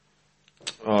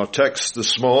Our text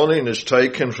this morning is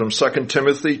taken from 2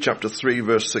 Timothy chapter 3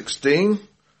 verse 16.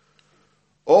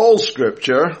 All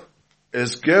scripture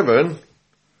is given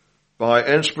by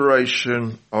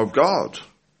inspiration of God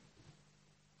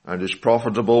and is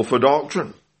profitable for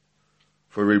doctrine,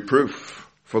 for reproof,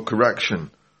 for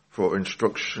correction, for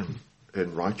instruction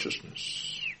in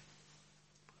righteousness.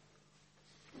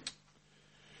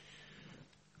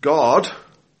 God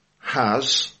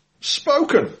has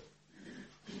spoken.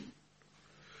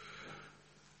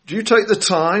 Do you take the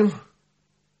time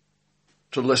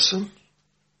to listen?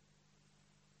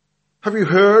 Have you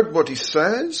heard what he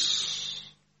says?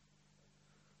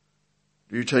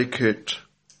 Do you take it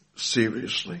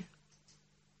seriously?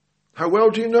 How well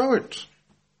do you know it?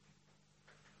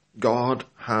 God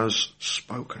has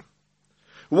spoken.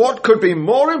 What could be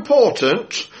more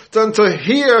important than to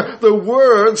hear the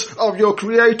words of your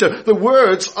Creator, the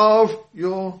words of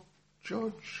your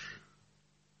Judge?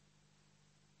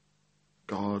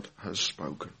 God has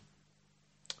spoken.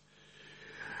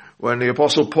 When the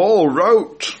Apostle Paul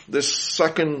wrote this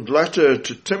second letter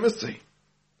to Timothy,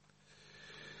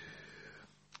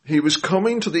 he was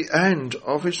coming to the end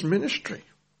of his ministry.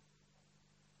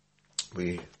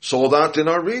 We saw that in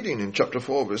our reading in chapter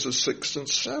 4, verses 6 and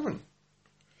 7.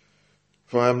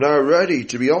 For I am now ready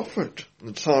to be offered, and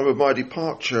the time of my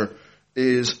departure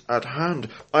is at hand.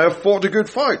 I have fought a good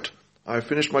fight. I have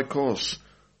finished my course.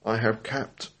 I have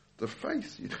kept the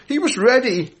faith. He was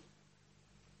ready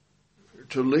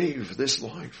to leave this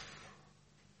life.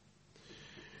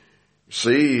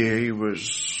 See, he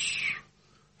was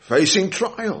facing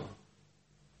trial,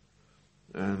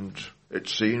 and it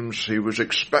seems he was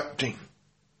expecting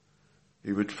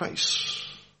he would face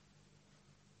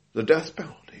the death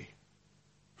penalty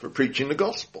for preaching the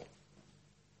gospel.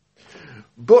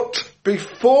 But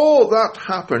before that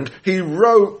happened, he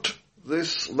wrote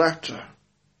this letter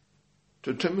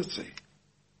to Timothy.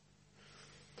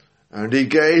 And he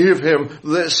gave him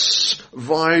this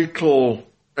vital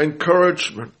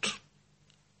encouragement,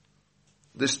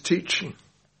 this teaching.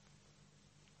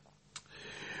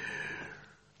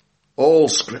 All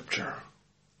scripture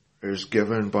is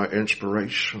given by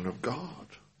inspiration of God.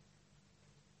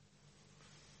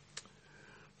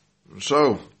 And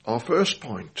so, our first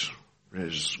point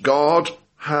is God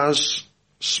has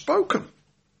spoken.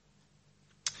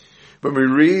 When we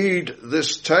read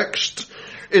this text,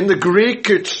 in the Greek,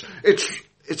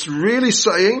 it's really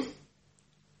saying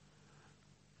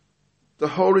the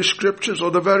Holy Scriptures are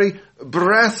the very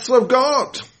breath of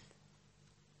God.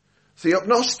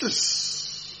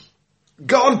 Theopneustos.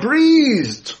 God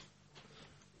breathed.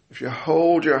 If you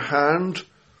hold your hand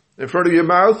in front of your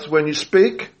mouth when you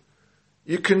speak,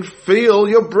 you can feel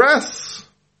your breath.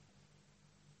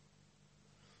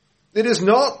 It is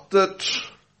not that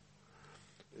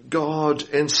God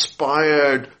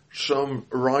inspired some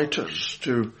writers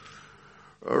to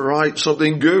write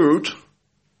something good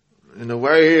in the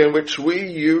way in which we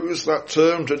use that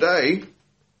term today.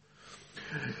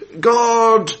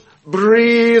 God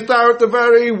breathed out the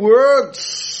very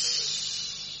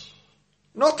words,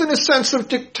 not in a sense of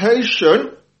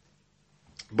dictation,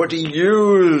 but he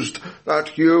used that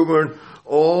human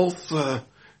author,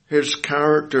 his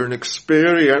character and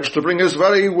experience to bring his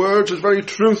very words, his very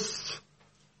truth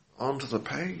onto the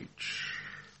page.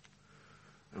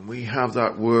 And we have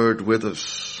that word with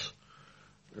us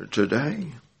today.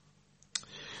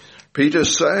 Peter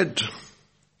said,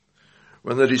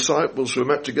 when the disciples were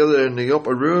met together in the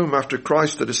upper room after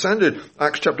Christ had ascended,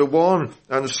 Acts chapter 1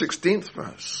 and the 16th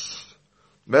verse,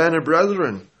 men and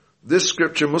brethren, this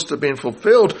scripture must have been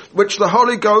fulfilled, which the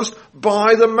Holy Ghost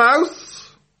by the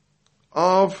mouth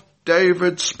of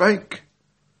David spake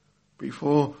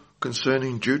before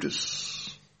concerning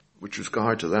Judas, which was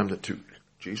guide to them that took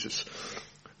Jesus.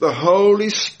 The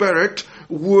Holy Spirit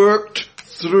worked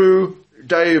through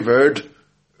David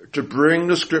to bring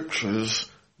the scriptures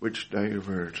which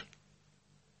David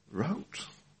wrote.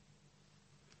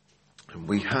 And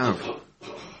we have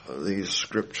these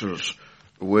scriptures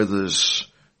with us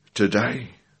today.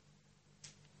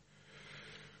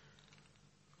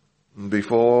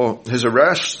 Before his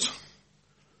arrest,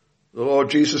 the Lord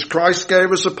Jesus Christ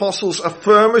gave his apostles a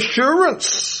firm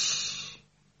assurance.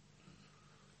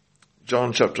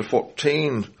 John chapter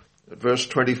 14, verse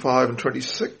 25 and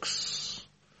 26.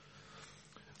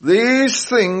 These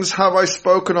things have I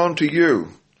spoken unto you,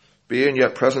 being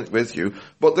yet present with you.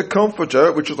 But the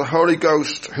Comforter, which is the Holy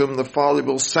Ghost, whom the Father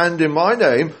will send in my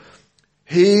name,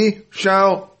 he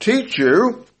shall teach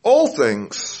you all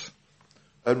things,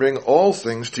 and bring all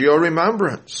things to your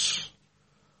remembrance,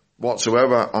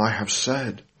 whatsoever I have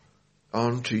said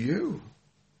unto you.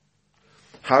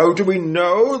 How do we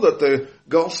know that the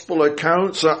gospel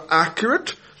accounts are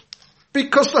accurate?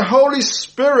 Because the Holy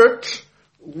Spirit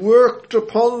worked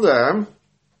upon them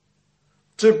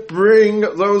to bring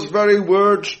those very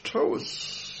words to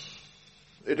us.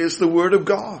 It is the Word of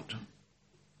God.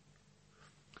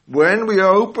 When we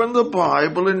open the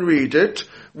Bible and read it,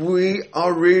 we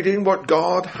are reading what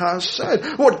God has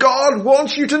said, what God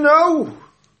wants you to know.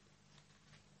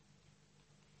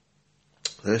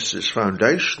 This is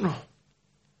foundational.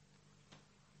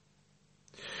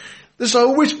 There's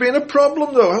always been a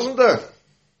problem though, hasn't there?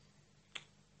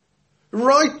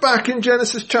 Right back in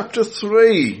Genesis chapter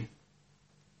 3,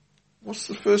 what's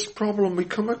the first problem we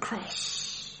come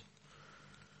across?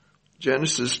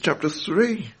 Genesis chapter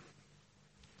 3.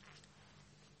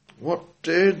 What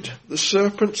did the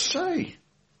serpent say?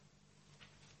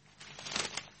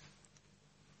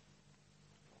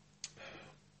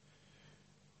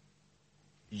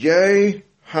 Yea,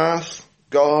 hath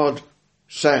God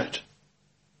said.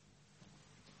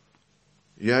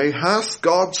 Yea, hath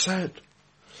God said.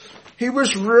 He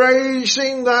was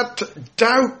raising that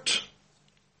doubt.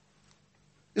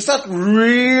 Is that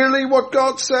really what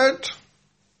God said?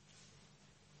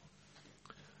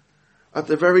 At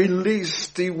the very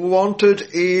least, he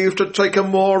wanted Eve to take a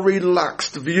more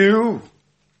relaxed view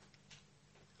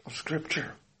of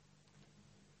Scripture.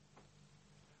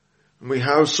 And we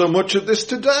have so much of this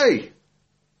today.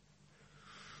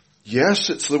 Yes,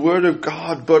 it's the Word of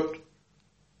God, but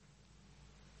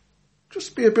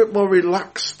just be a bit more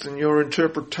relaxed in your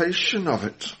interpretation of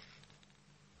it.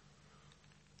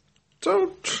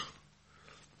 Don't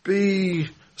be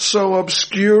so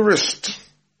obscurist,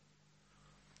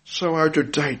 so out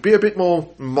of date. Be a bit more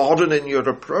modern in your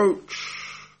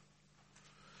approach.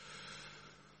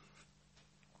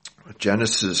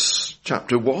 Genesis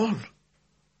chapter 1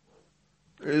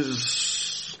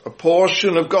 is a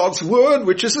portion of God's Word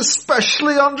which is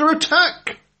especially under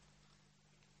attack.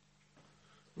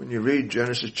 When you read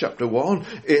Genesis chapter 1,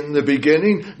 in the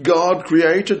beginning, God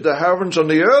created the heavens and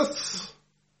the earth.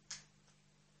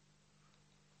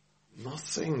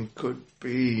 Nothing could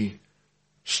be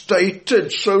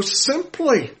stated so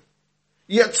simply,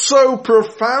 yet so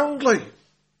profoundly.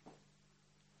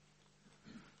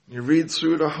 You read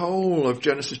through the whole of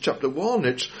Genesis chapter 1,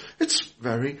 it's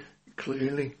very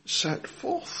clearly set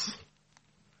forth.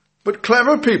 But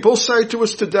clever people say to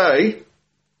us today,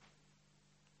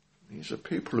 these are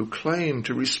people who claim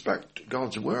to respect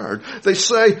God's Word. They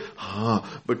say,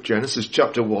 but Genesis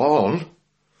chapter 1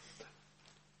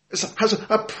 has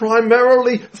a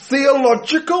primarily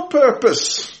theological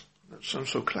purpose. That sounds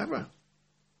so clever.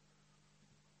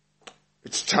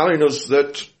 It's telling us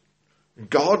that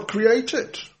God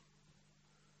created.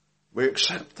 We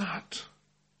accept that.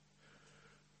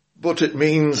 But it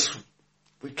means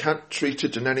we can't treat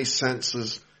it in any sense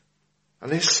as an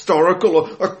historical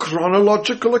or a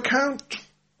chronological account.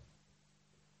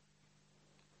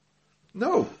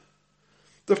 No.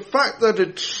 The fact that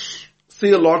it's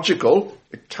theological,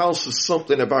 it tells us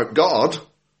something about God,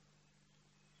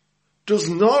 does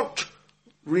not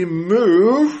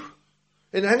remove,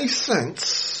 in any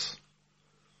sense,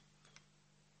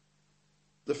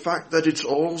 the fact that it's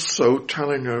also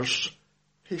telling us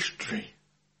history.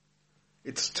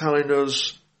 It's telling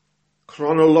us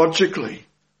chronologically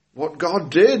what God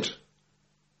did.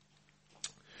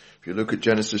 If you look at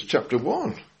Genesis chapter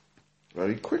 1,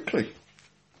 very quickly.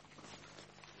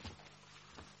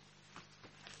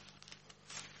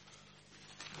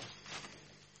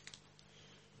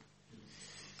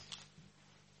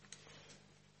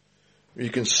 You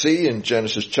can see in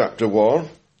Genesis chapter 1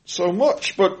 so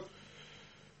much, but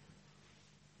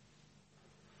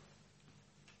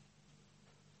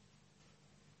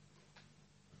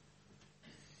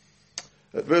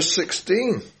at verse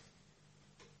 16,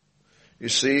 you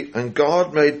see, and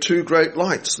God made two great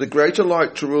lights, the greater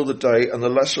light to rule the day and the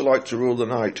lesser light to rule the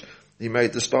night. He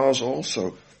made the stars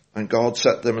also, and God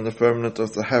set them in the firmament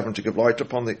of the heaven to give light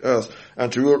upon the earth,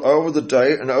 and to rule over the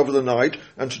day and over the night,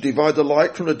 and to divide the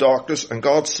light from the darkness. And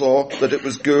God saw that it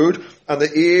was good, and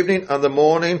the evening and the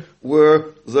morning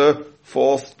were the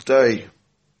fourth day.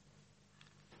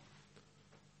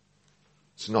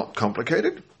 It's not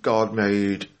complicated. God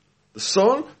made the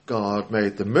sun, God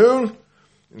made the moon,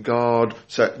 and God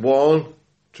set one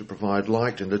to provide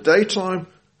light in the daytime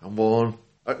and one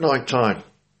at night time.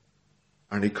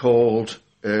 And he called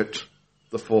it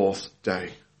the fourth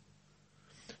day.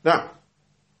 Now,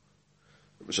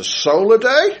 it was a solar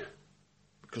day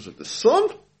because of the sun.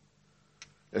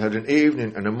 It had an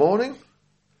evening and a morning,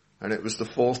 and it was the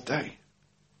fourth day.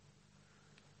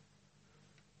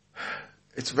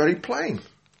 It's very plain.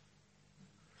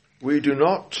 We do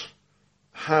not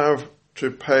have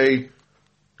to pay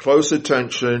close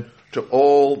attention to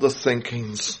all the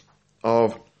thinkings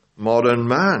of modern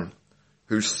man,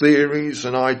 whose theories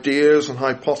and ideas and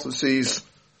hypotheses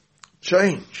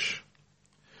change.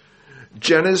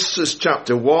 Genesis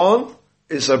chapter 1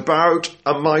 is about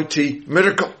a mighty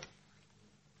miracle.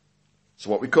 It's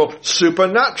what we call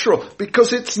supernatural,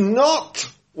 because it's not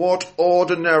what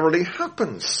ordinarily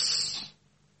happens.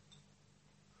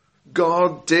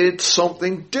 God did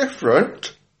something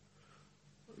different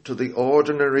to the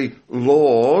ordinary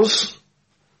laws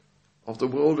of the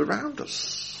world around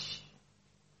us.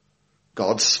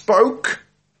 God spoke,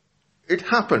 it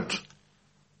happened.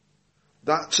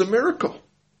 That's a miracle.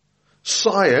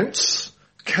 Science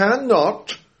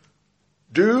cannot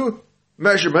do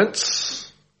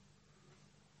measurements,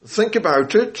 think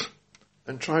about it,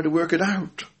 and try to work it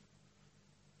out.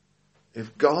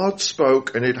 If God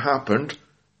spoke and it happened,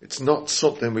 it's not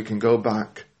something we can go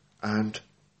back and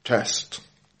test.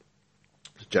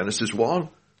 Genesis 1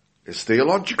 is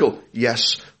theological,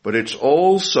 yes, but it's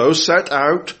also set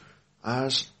out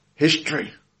as history.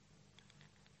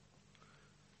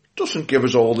 It doesn't give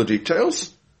us all the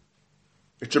details.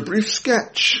 It's a brief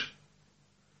sketch.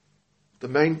 The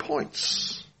main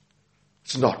points.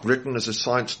 It's not written as a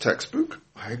science textbook,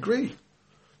 I agree.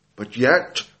 But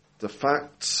yet, the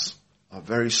facts are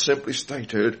very simply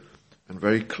stated and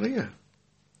very clear.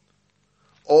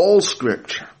 All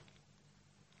Scripture.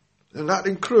 And that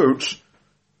includes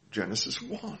Genesis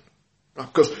 1.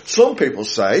 Because some people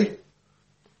say,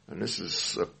 and this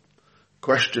is a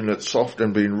question that's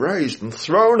often been raised and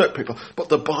thrown at people, but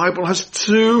the Bible has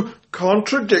two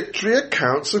contradictory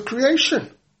accounts of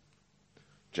creation.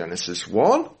 Genesis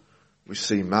 1, we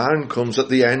see man comes at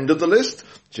the end of the list.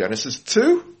 Genesis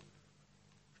 2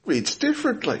 reads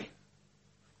differently.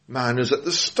 Man is at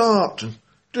the start, and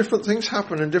different things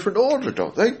happen in different order,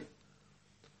 don't they?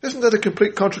 Isn't that a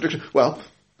complete contradiction? Well,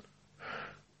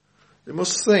 you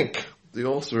must think the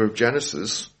author of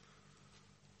Genesis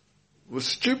was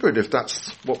stupid if that's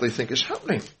what they think is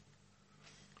happening.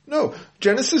 No,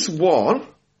 Genesis 1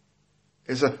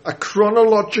 is a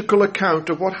chronological account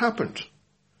of what happened.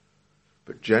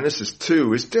 But Genesis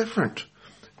 2 is different.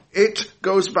 It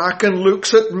goes back and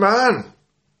looks at man.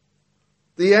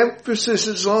 The emphasis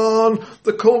is on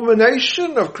the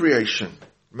culmination of creation,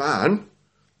 man,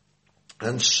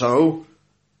 and so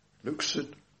looks at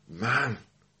man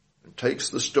and takes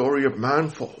the story of man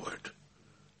forward,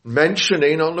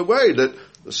 mentioning on the way that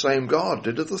the same God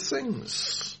did other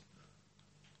things.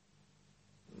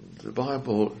 The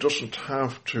Bible doesn't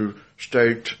have to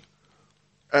state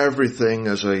everything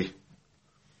as a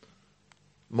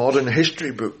modern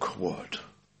history book would.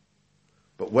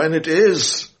 But when it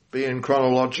is being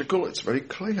chronological, it's very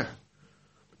clear.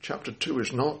 Chapter 2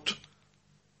 is not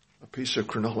a piece of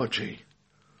chronology.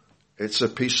 It's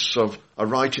a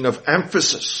writing of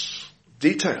emphasis,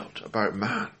 detailed about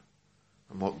man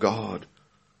and what God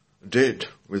did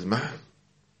with man.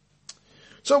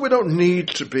 So we don't need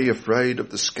to be afraid of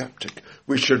the skeptic.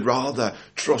 We should rather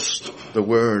trust the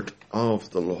word of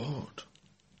the Lord.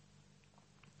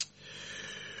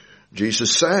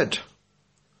 Jesus said,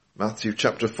 Matthew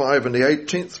chapter 5 and the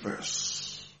 18th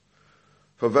verse,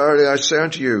 "For verily I say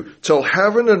unto you, till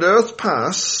heaven and earth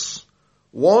pass,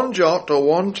 one jot or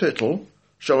one tittle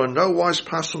shall in no wise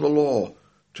pass from the law,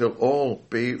 till all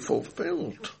be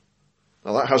fulfilled."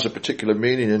 Now that has a particular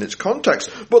meaning in its context,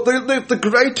 but the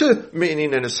greater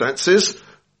meaning in a sense is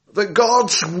that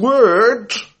God's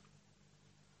word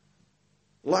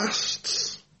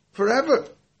lasts forever.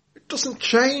 It doesn't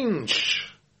change.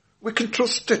 We can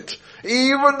trust it.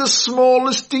 Even the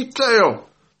smallest detail.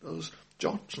 Those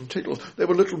jots and tittles, they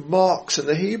were little marks in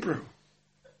the Hebrew.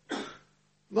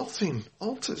 Nothing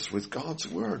alters with God's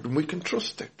word, and we can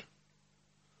trust it.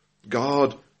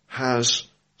 God has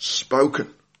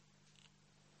spoken.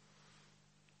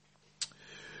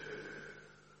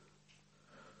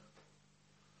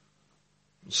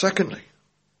 Secondly,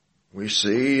 we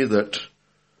see that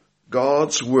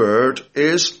God's word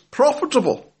is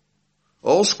profitable.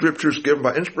 All Scripture is given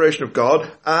by inspiration of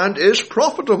God and is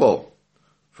profitable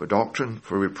for doctrine,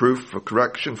 for reproof, for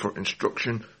correction, for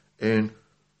instruction in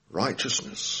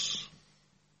righteousness.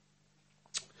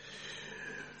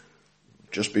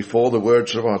 Just before the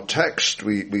words of our text,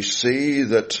 we see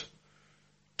that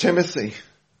Timothy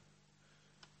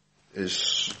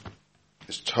is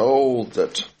told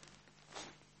that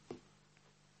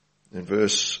in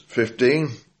verse 15,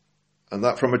 "And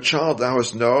that from a child thou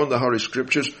hast known the Holy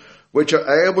Scriptures, which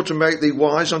are able to make thee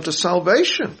wise unto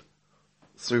salvation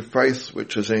through faith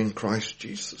which is in Christ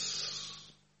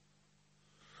Jesus."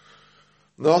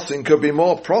 Nothing could be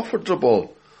more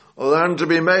profitable than to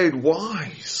be made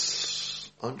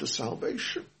wise unto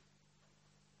salvation.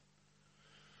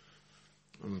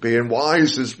 And being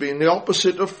wise has been the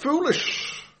opposite of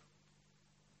foolish.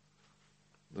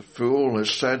 The fool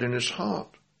has said in his heart,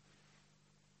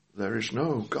 there is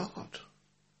no God.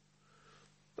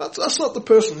 That's not the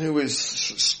person who is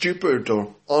stupid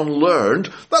or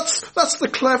unlearned. That's the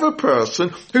clever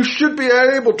person who should be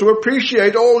able to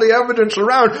appreciate all the evidence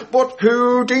around, but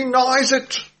who denies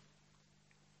it.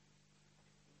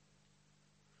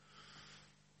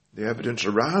 The evidence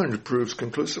around proves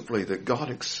conclusively that God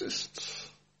exists,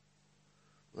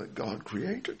 that God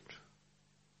created.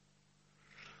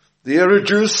 The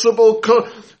irreducible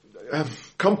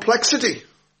complexity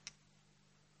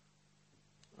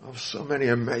of so many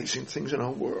amazing things in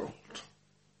our world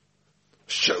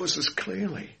shows us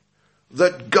clearly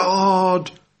that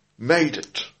God made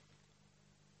it.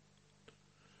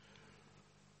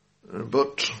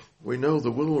 But we know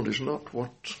the world is not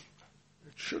what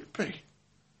it should be.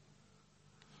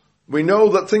 We know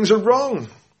that things are wrong.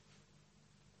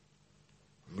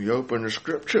 We open the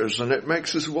scriptures and it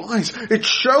makes us wise. It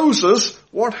shows us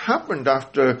what happened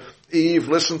after Eve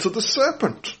listened to the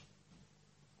serpent.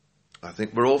 I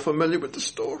think we're all familiar with the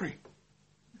story.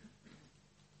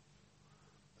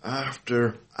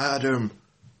 After Adam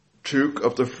took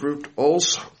of the fruit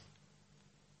also,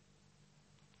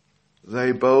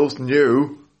 they both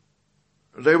knew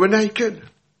they were naked.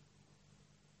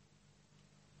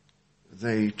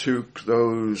 They took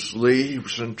those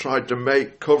leaves and tried to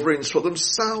make coverings for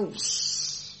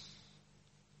themselves.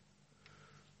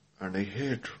 And they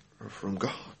hid from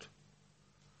God.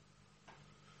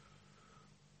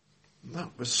 And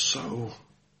that was so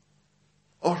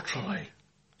utterly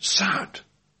sad.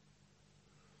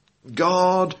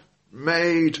 God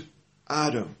made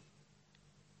Adam.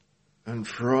 And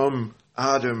from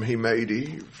Adam he made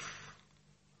Eve.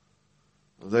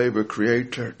 They were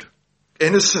created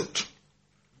innocent.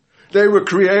 They were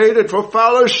created for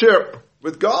fellowship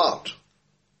with God.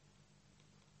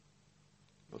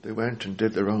 But they went and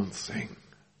did their own thing.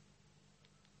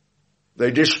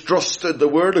 They distrusted the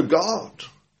word of God.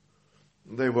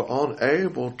 They were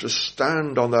unable to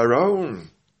stand on their own.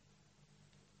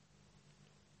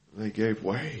 They gave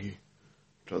way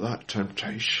to that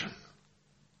temptation.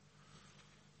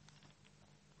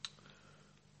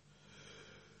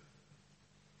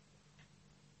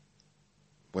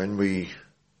 When we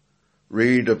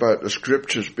read about the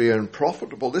scriptures being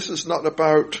profitable, this is not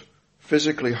about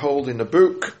physically holding a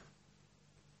book.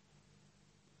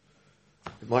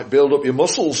 It might build up your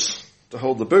muscles to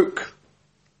hold the book.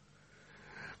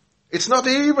 It's not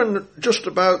even just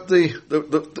about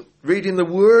the reading the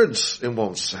words in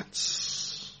one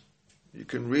sense. You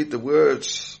can read the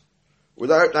words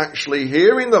without actually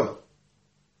hearing them.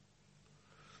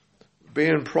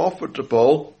 Being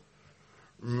profitable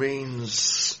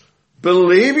means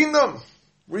believing them,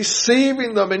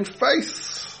 receiving them in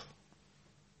faith.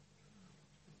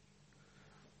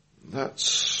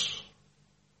 That's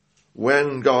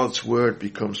when God's word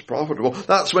becomes profitable.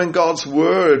 That's when God's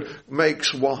word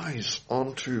makes wise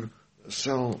unto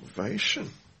salvation.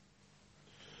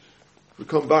 We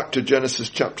come back to Genesis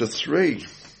chapter 3.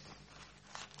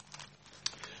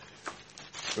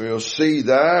 We'll see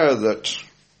there that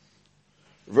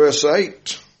verse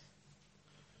 8,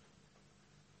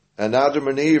 and Adam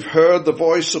and Eve heard the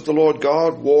voice of the Lord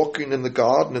God walking in the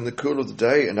garden in the cool of the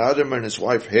day, and Adam and his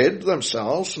wife hid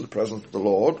themselves from the presence of the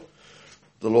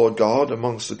Lord God,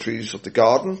 amongst the trees of the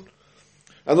garden.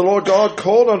 And the Lord God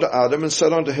called unto Adam and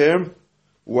said unto him,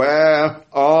 where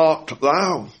art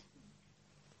thou?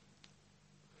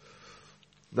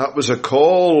 That was a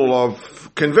call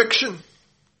of conviction.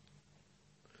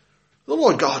 The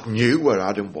Lord God knew where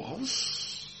Adam was.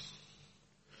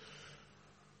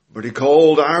 But he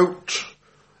called out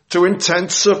to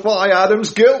intensify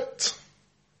Adam's guilt,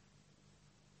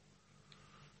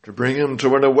 to bring him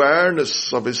to an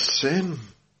awareness of his sin,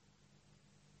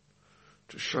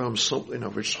 to show him something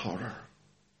of his horror.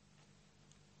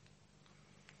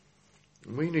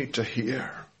 We need to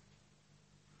hear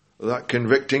that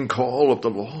convicting call of the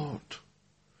Lord.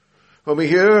 When we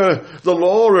hear the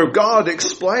law of God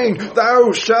explained,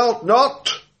 thou shalt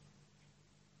not,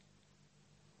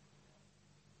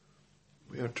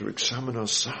 we have to examine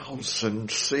ourselves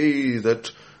and see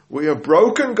that we have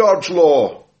broken God's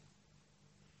law.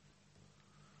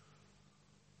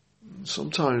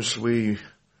 Sometimes we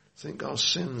think our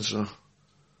sins are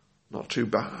not too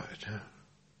bad.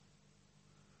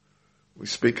 We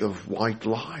speak of white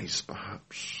lies,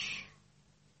 perhaps.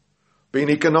 Being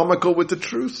economical with the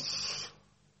truth.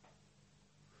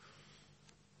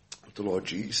 But the Lord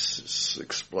Jesus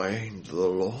explained the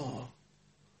law.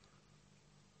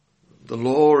 The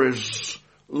law is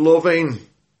loving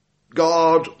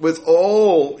God with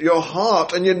all your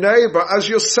heart and your neighbor as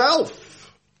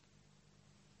yourself.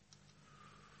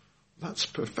 That's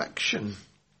perfection.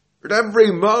 At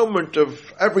every moment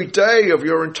of every day of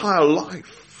your entire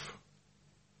life.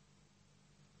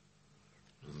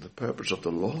 And the purpose of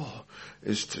the law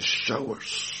is to show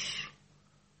us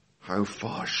how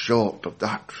far short of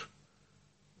that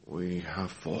we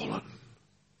have fallen.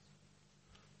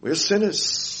 We're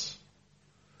sinners.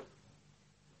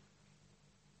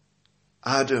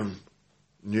 Adam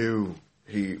knew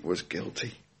he was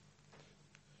guilty.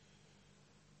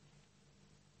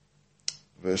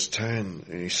 Verse 10,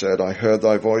 and he said, I heard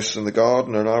thy voice in the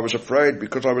garden, and I was afraid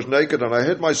because I was naked, and I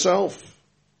hid myself.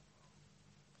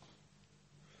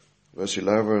 Verse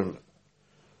 11,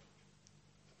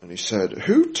 and he said,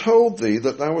 who told thee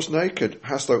that thou wast naked?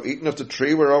 Hast thou eaten of the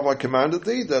tree whereof I commanded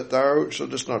thee, that thou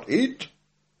shouldest not eat?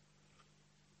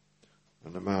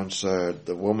 And the man said,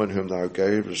 the woman whom thou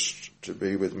gavest to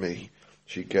be with me,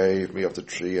 she gave me of the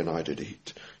tree, and I did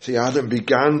eat. See, Adam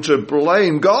began to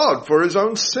blame God for his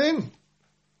own sin.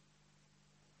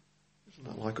 Isn't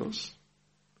that like us?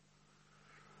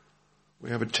 We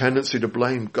have a tendency to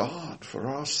blame God for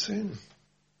our sin.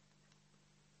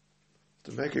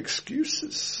 To make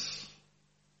excuses.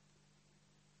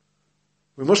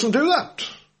 We mustn't do that.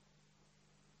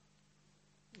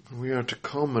 We are to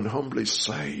come and humbly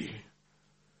say,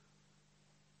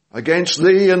 against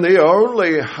thee and thee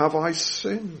only have I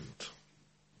sinned.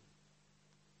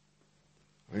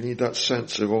 We need that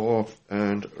sense of awe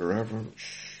and reverence.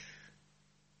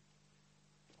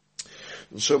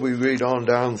 And so we read on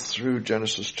down through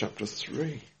Genesis chapter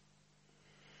 3.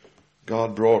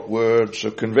 God brought words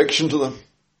of conviction to them.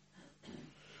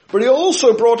 But he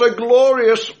also brought a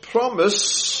glorious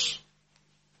promise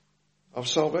of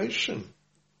salvation.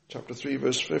 Chapter 3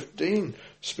 verse 15,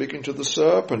 speaking to the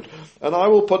serpent, and I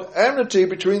will put enmity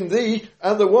between thee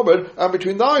and the woman, and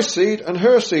between thy seed and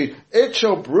her seed. It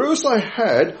shall bruise thy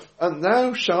head, and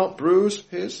thou shalt bruise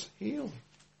his heel.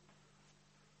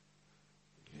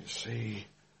 You see,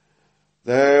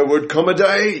 there would come a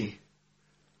day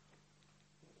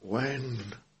when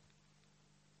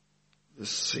the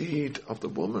seed of the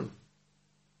woman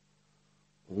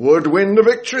would win the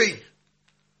victory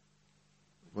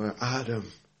where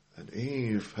Adam and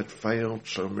Eve had failed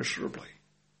so miserably.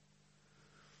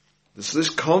 There's this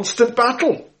constant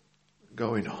battle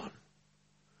going on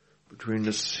between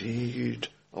the seed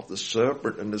of the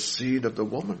serpent and the seed of the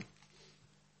woman.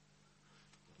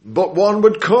 But one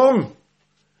would come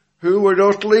who would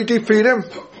utterly defeat him.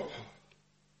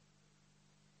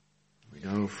 We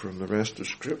know from the rest of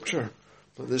Scripture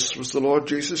that this was the Lord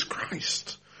Jesus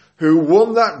Christ who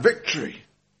won that victory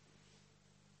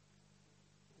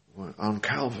on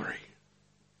Calvary,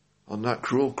 on that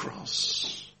cruel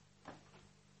cross.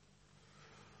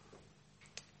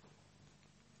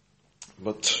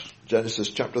 But Genesis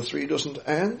chapter 3 doesn't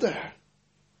end there.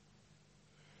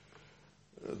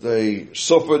 They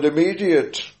suffered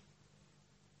immediate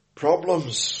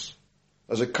problems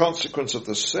as a consequence of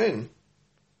the sin.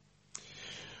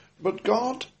 But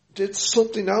God did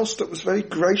something else that was very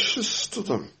gracious to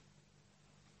them.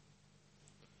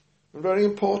 And very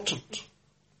important.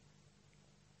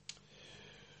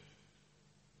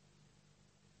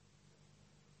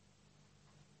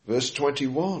 Verse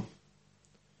 21.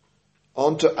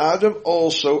 Unto Adam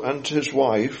also and his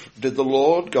wife did the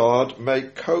Lord God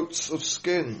make coats of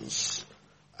skins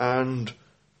and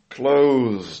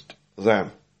clothed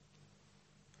them.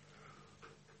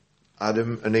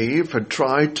 Adam and Eve had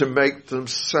tried to make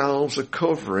themselves a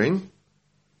covering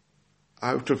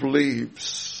out of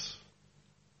leaves.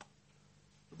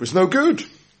 It was no good.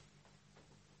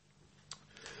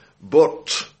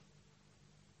 But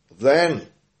then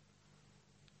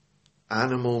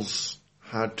animals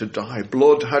had to die.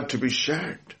 Blood had to be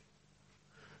shed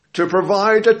to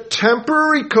provide a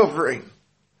temporary covering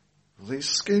of these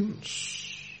skins.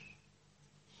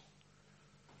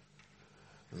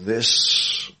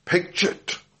 This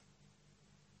pictured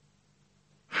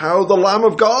how the Lamb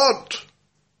of God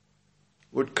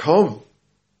would come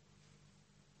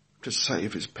to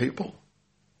save his people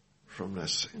from their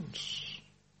sins.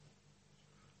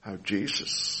 How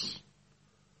Jesus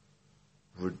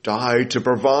would die to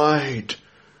provide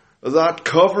that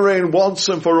covering once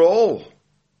and for all.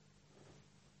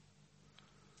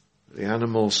 The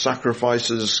animal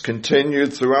sacrifices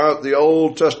continued throughout the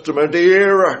Old Testament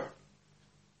era.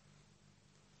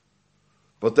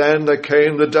 But then there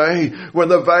came the day when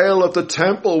the veil of the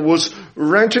temple was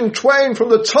rent in twain from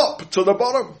the top to the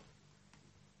bottom.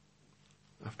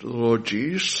 After the Lord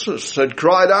Jesus had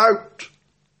cried out,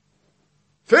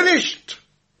 "Finished!"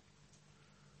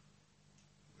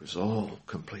 It was all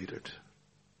completed.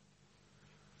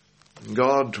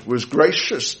 God was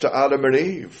gracious to Adam and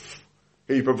Eve.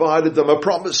 He provided them a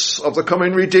promise of the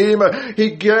coming Redeemer.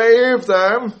 He gave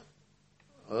them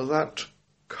that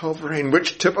covering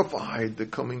which typified the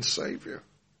coming Saviour.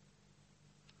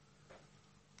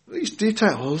 These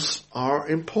details are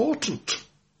important.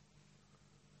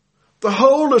 The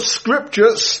whole of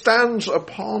Scripture stands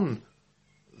upon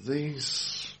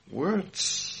these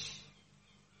words.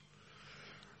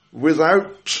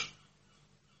 Without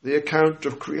the account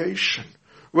of creation,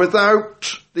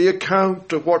 without the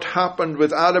account of what happened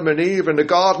with Adam and Eve in the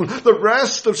garden, the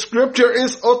rest of Scripture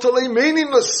is utterly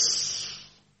meaningless.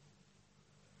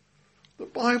 The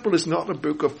Bible is not a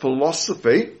book of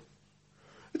philosophy.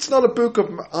 It's not a book of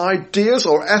ideas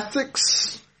or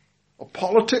ethics or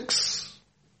politics.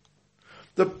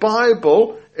 The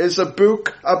Bible is a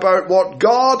book about what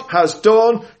God has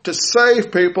done to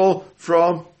save people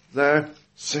from their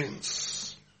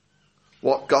sins.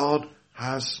 What God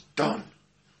has done.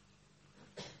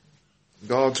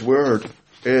 God's word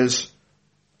is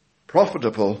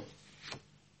profitable.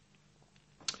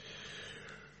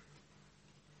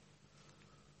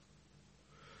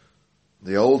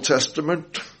 The Old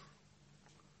Testament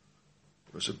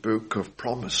was a book of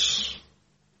promise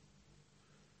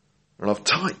and of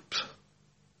type,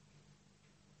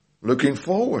 looking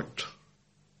forward.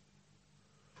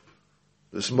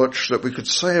 There's much that we could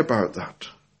say about that.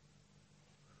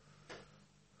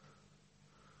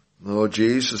 Lord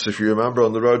Jesus, if you remember,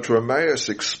 on the road to Emmaus,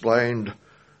 explained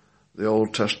the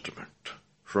Old Testament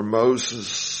from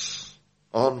Moses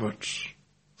onwards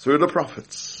through the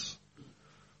prophets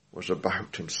was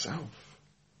about himself.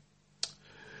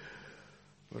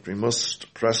 But we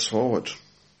must press forward.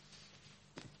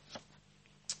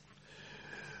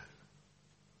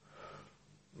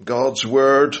 God's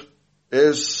word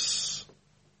is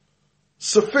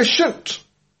sufficient.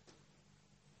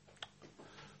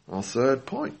 Our third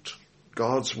point,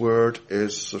 God's word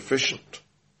is sufficient.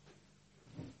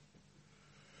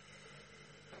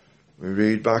 We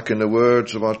read back in the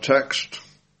words of our text,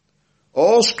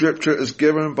 all Scripture is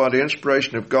given by the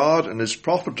inspiration of God and is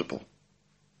profitable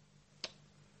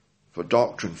for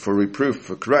doctrine, for reproof,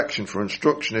 for correction, for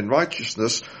instruction in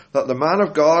righteousness, that the man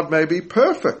of God may be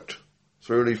perfect,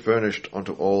 thoroughly furnished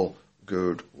unto all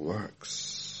good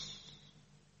works.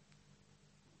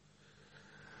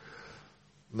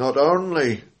 Not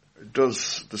only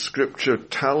does the Scripture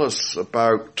tell us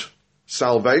about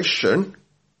salvation,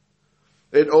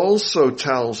 it also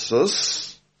tells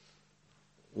us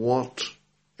what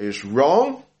is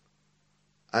wrong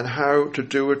and how to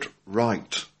do it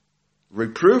right.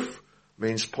 Reproof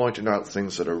means pointing out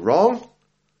things that are wrong.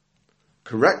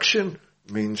 Correction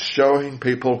means showing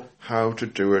people how to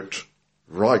do it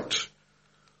right.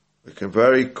 We can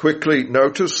very quickly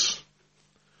notice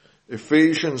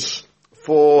Ephesians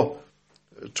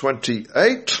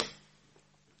 4:28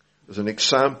 is an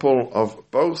example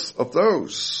of both of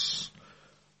those.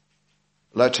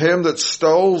 Let him that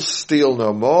stole steal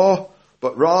no more,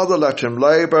 but rather let him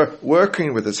labor,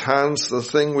 working with his hands the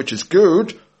thing which is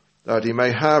good, that he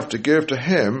may have to give to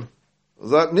him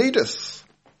that needeth.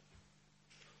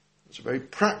 It's a very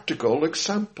practical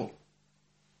example.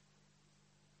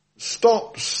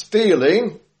 Stop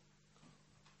stealing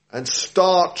and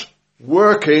start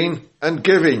working and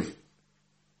giving.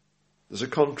 There's a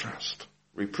contrast.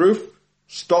 Reproof,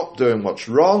 stop doing what's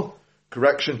wrong.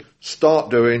 Correction, start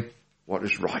doing what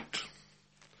is right.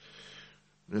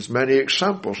 There's many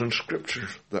examples in Scripture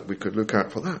that we could look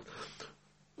at for that.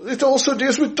 It also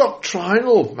deals with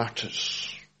doctrinal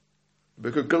matters. The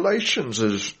book of Galatians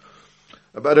is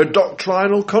about a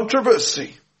doctrinal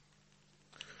controversy.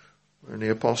 When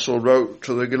the apostle wrote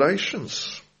to the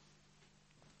Galatians,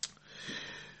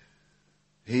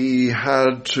 he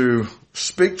had to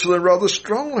speak to them rather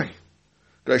strongly.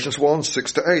 Galatians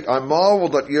 1:6-8, I marvel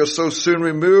that ye are so soon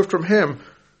removed from him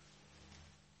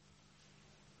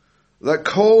that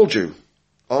called you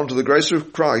unto the grace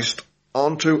of Christ,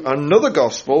 unto another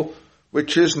gospel,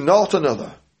 which is not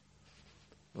another.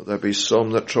 But there be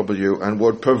some that trouble you and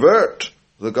would pervert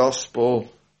the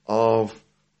gospel of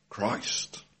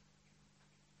Christ.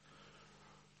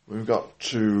 We've got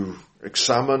to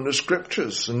examine the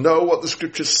Scriptures and know what the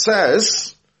Scripture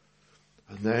says,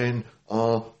 and then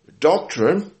our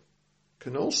doctrine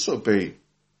can also be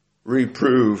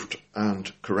reproved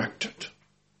and corrected.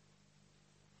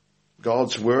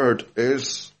 God's word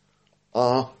is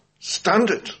our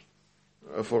standard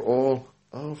for all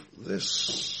of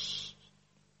this.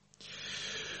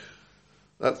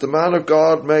 that the man of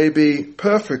God may be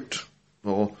perfect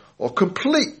or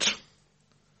complete,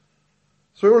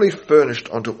 thoroughly furnished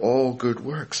unto all good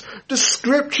works. The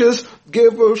scriptures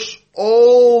give us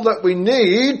all that we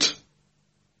need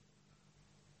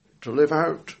to live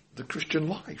out the Christian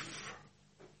life.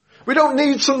 We don't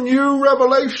need some new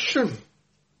revelation.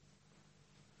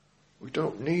 We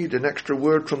don't need an extra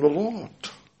word from the Lord.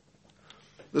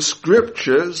 The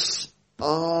scriptures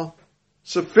are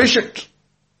sufficient.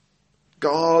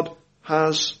 God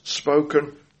has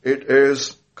spoken. It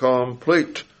is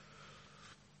complete.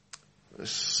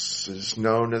 This is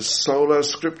known as sola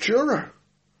scriptura.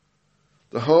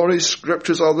 The Holy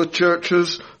Scriptures are the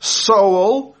Church's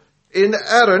sole,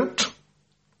 inerrant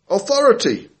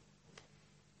authority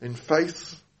in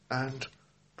faith and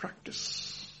practice.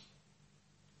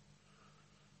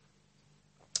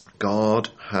 God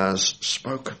has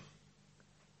spoken.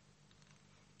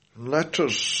 Let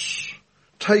us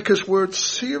take his word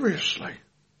seriously.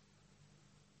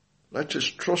 Let us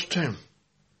trust him.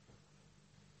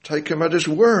 Take him at his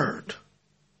word.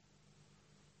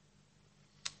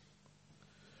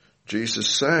 Jesus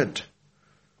said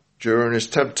during his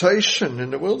temptation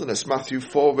in the wilderness, Matthew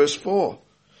 4 verse 4,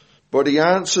 but he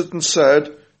answered and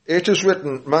said, it is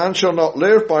written, man shall not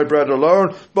live by bread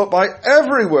alone, but by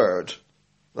every word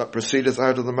that proceedeth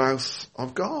out of the mouth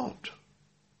of God.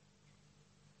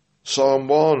 Psalm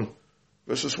 1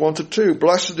 verses 1 to 2,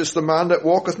 blessed is the man that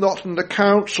walketh not in the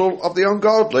counsel of the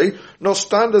ungodly, nor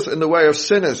standeth in the way of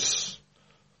sinners,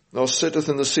 nor sitteth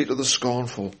in the seat of the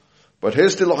scornful. But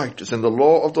his delight is in the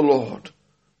law of the Lord,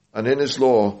 and in his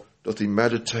law doth he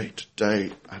meditate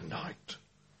day and night.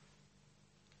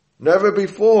 Never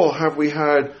before have we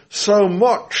had so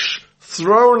much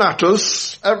thrown at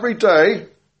us every day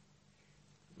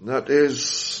that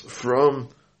is from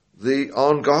the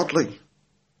ungodly.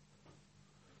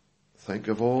 Think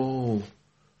of all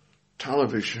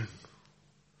television,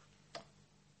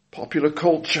 popular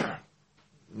culture,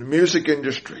 the music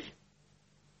industry,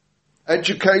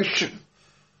 education.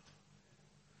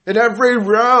 In every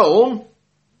realm,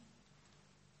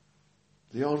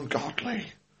 the ungodly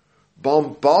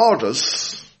bombard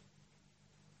us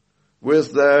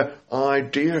with their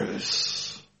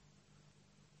ideas,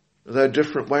 their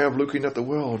different way of looking at the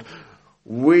world.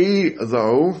 We,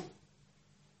 though,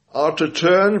 are to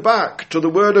turn back to the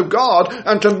Word of God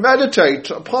and to meditate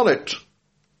upon it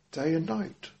day and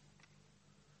night.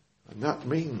 And that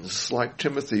means, like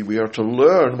Timothy, we are to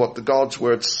learn what the God's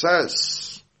Word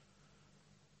says.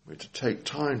 We're to take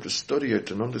time to study it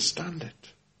and understand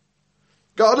it.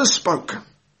 God has spoken.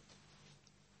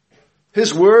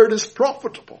 His Word is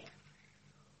profitable.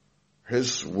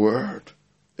 His Word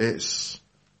is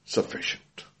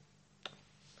sufficient.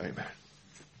 Amen.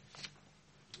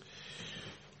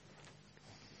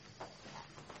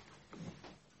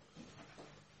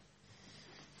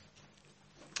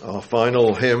 Our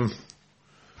final hymn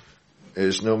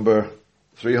is number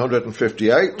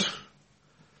 358.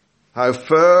 How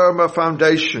firm a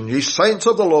foundation, ye saints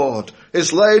of the Lord,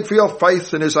 is laid for your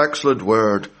faith in his excellent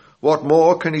word. What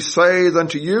more can he say than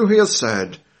to you he has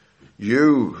said,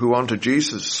 you who unto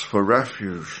Jesus for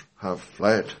refuge have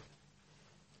fled.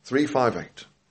 358.